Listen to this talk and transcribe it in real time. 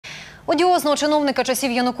Одіозного чиновника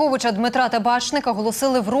часів Януковича Дмитра Табачника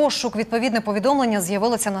оголосили в розшук. Відповідне повідомлення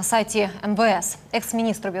з'явилося на сайті МВС.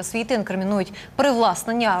 Екс-міністрові освіти інкримінують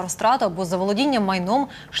привласнення, розтрату або заволодіння майном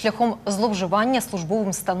шляхом зловживання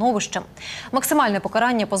службовим становищем. Максимальне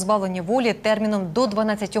покарання – позбавлення волі терміном до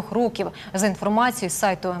 12 років. За інформацією з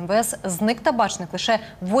сайту МВС, зник Табачник лише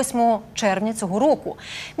 8 червня цього року.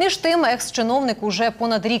 Між тим, екс-чиновник уже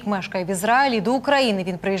понад рік мешкає в Ізраїлі. До України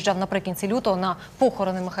він приїжджав наприкінці лютого на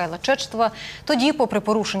похорони Михайла Чечетова. Тоді, попри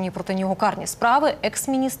порушені проти нього карні справи,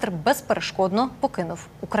 екс-міністр безперешкодно покинув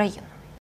Україну.